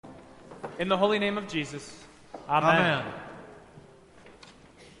In the holy name of Jesus, Amen.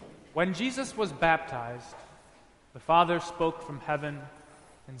 When Jesus was baptized, the Father spoke from heaven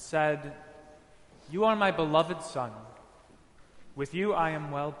and said, "You are my beloved Son. With you I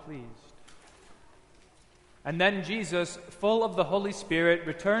am well pleased." And then Jesus, full of the Holy Spirit,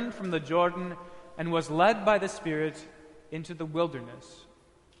 returned from the Jordan and was led by the Spirit into the wilderness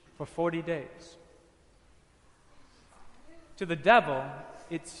for 40 days. To the devil,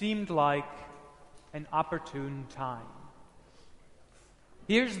 it seemed like an opportune time.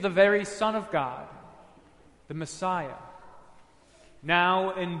 Here's the very Son of God, the Messiah,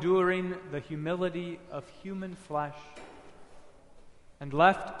 now enduring the humility of human flesh and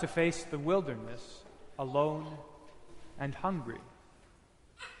left to face the wilderness alone and hungry.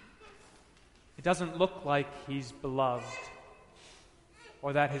 It doesn't look like he's beloved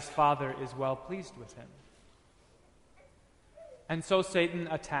or that his Father is well pleased with him. And so Satan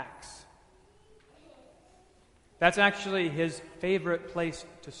attacks. That's actually his favorite place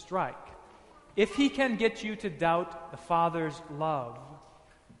to strike. If he can get you to doubt the Father's love,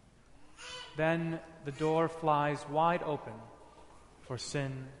 then the door flies wide open for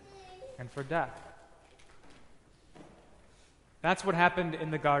sin and for death. That's what happened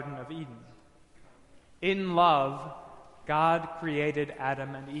in the Garden of Eden. In love, God created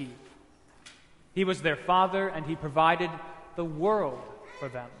Adam and Eve. He was their father, and he provided the world for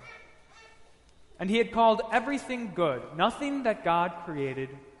them. And he had called everything good. Nothing that God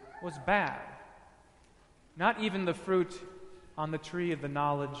created was bad. Not even the fruit on the tree of the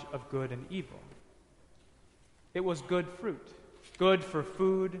knowledge of good and evil. It was good fruit, good for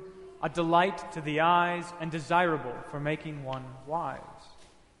food, a delight to the eyes, and desirable for making one wise.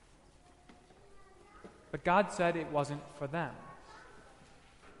 But God said it wasn't for them.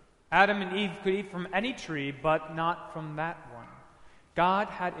 Adam and Eve could eat from any tree, but not from that one. God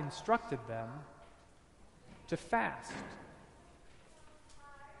had instructed them to fast.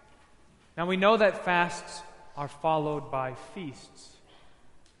 Now we know that fasts are followed by feasts,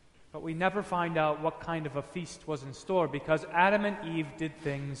 but we never find out what kind of a feast was in store because Adam and Eve did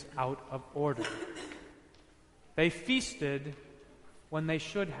things out of order. They feasted when they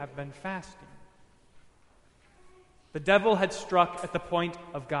should have been fasting. The devil had struck at the point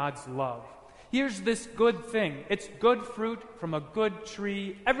of God's love. Here's this good thing. It's good fruit from a good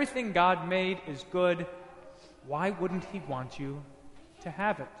tree. Everything God made is good. Why wouldn't he want you to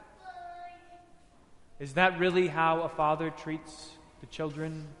have it? Is that really how a father treats the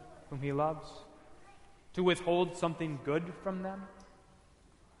children whom he loves? To withhold something good from them?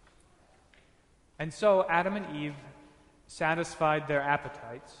 And so Adam and Eve satisfied their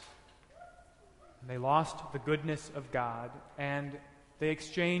appetites. They lost the goodness of God, and they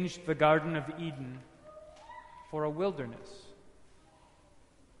exchanged the Garden of Eden for a wilderness.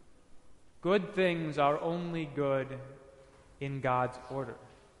 Good things are only good in God's order.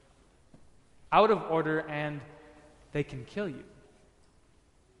 Out of order, and they can kill you.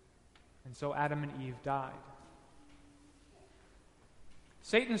 And so Adam and Eve died.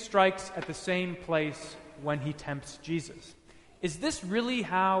 Satan strikes at the same place when he tempts Jesus. Is this really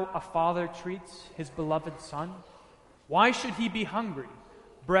how a father treats his beloved son? Why should he be hungry?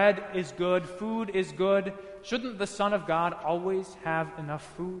 Bread is good, food is good. Shouldn't the Son of God always have enough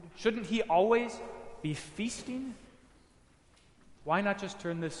food? Shouldn't he always be feasting? Why not just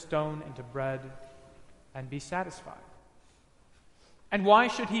turn this stone into bread and be satisfied? And why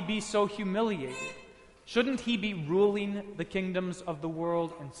should he be so humiliated? Shouldn't he be ruling the kingdoms of the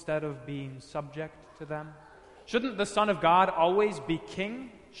world instead of being subject to them? Shouldn't the Son of God always be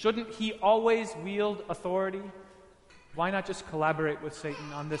king? Shouldn't he always wield authority? Why not just collaborate with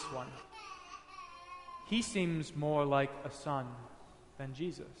Satan on this one? He seems more like a son than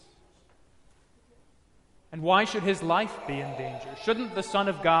Jesus. And why should his life be in danger? Shouldn't the Son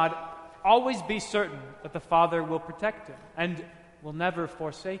of God always be certain that the Father will protect him and will never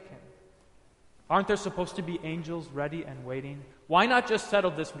forsake him? Aren't there supposed to be angels ready and waiting? Why not just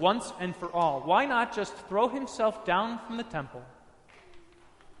settle this once and for all? Why not just throw himself down from the temple,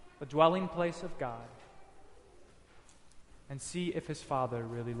 the dwelling place of God, and see if his Father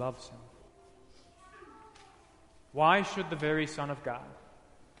really loves him? Why should the very Son of God,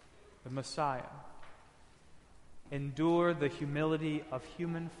 the Messiah, endure the humility of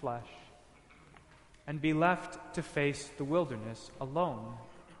human flesh and be left to face the wilderness alone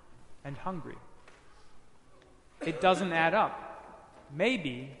and hungry? It doesn't add up.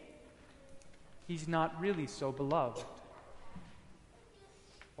 Maybe he's not really so beloved.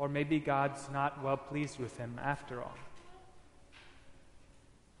 Or maybe God's not well pleased with him after all.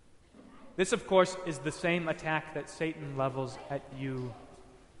 This, of course, is the same attack that Satan levels at you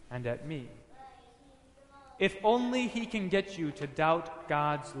and at me. If only he can get you to doubt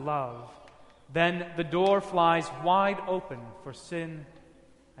God's love, then the door flies wide open for sin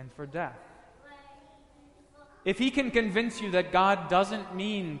and for death. If he can convince you that God doesn't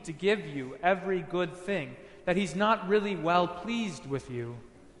mean to give you every good thing, that he's not really well pleased with you,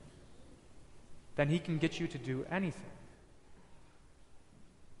 then he can get you to do anything.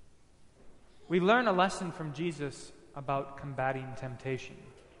 We learn a lesson from Jesus about combating temptation.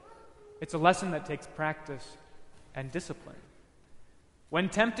 It's a lesson that takes practice and discipline. When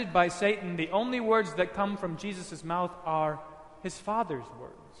tempted by Satan, the only words that come from Jesus' mouth are his Father's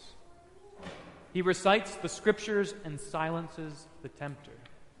words. He recites the Scriptures and silences the tempter.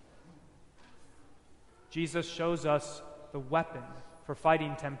 Jesus shows us the weapon for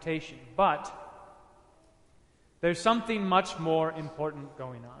fighting temptation, but there's something much more important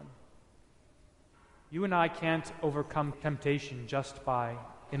going on. You and I can't overcome temptation just by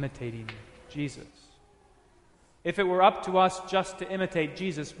imitating Jesus. If it were up to us just to imitate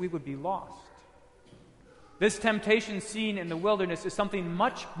Jesus, we would be lost. This temptation scene in the wilderness is something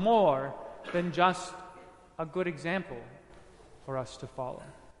much more than just a good example for us to follow.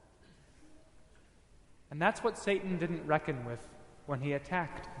 And that's what Satan didn't reckon with when he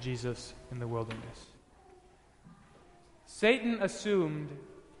attacked Jesus in the wilderness. Satan assumed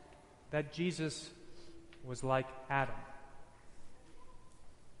that Jesus was like Adam,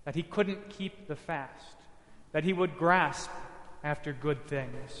 that he couldn't keep the fast, that he would grasp after good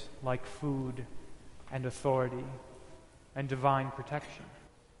things like food and authority and divine protection.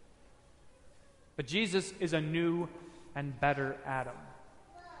 But Jesus is a new and better Adam.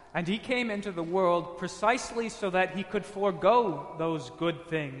 And he came into the world precisely so that he could forego those good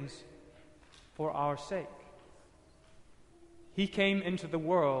things for our sake. He came into the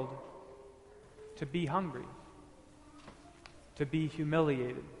world to be hungry, to be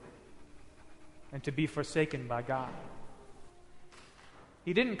humiliated, and to be forsaken by God.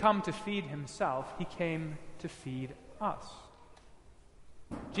 He didn't come to feed himself, he came to feed us.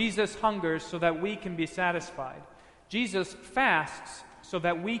 Jesus hungers so that we can be satisfied. Jesus fasts so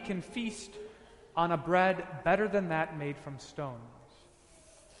that we can feast on a bread better than that made from stones.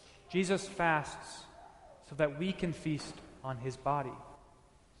 Jesus fasts so that we can feast on his body.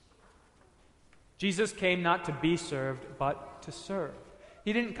 Jesus came not to be served, but to serve.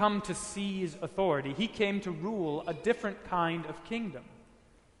 He didn't come to seize authority. He came to rule a different kind of kingdom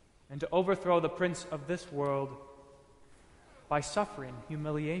and to overthrow the prince of this world by suffering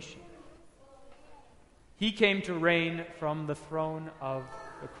humiliation. He came to reign from the throne of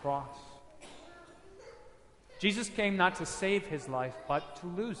the cross. Jesus came not to save his life, but to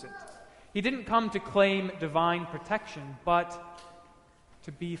lose it. He didn't come to claim divine protection, but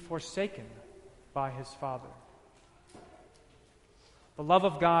to be forsaken by his Father. The love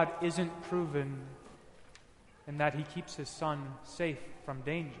of God isn't proven in that he keeps his Son safe from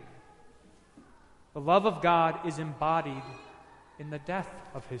danger. The love of God is embodied in the death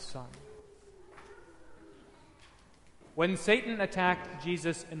of his Son. When Satan attacked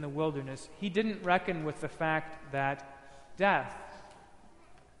Jesus in the wilderness, he didn't reckon with the fact that death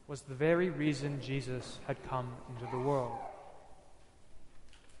was the very reason Jesus had come into the world.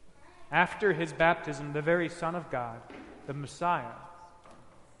 After his baptism, the very Son of God, the Messiah,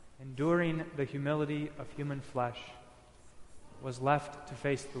 enduring the humility of human flesh, was left to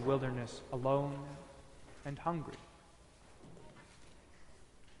face the wilderness alone and hungry.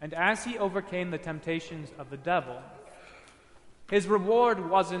 And as he overcame the temptations of the devil, his reward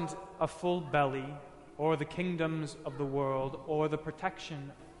wasn't a full belly or the kingdoms of the world or the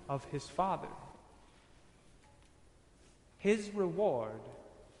protection of his Father. His reward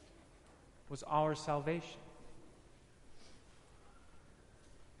was our salvation.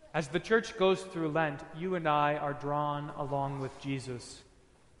 As the church goes through Lent, you and I are drawn along with Jesus,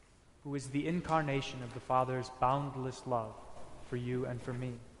 who is the incarnation of the Father's boundless love for you and for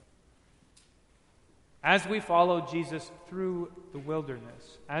me. As we follow Jesus through the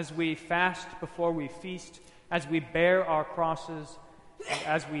wilderness, as we fast before we feast, as we bear our crosses, and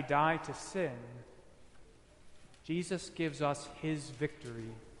as we die to sin, Jesus gives us his victory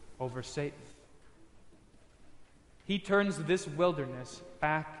over Satan. He turns this wilderness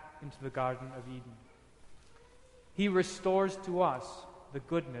back into the Garden of Eden. He restores to us the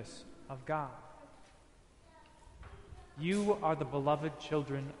goodness of God. You are the beloved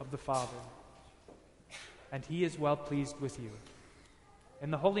children of the Father, and he is well pleased with you. In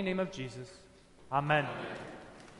the holy name of Jesus, amen.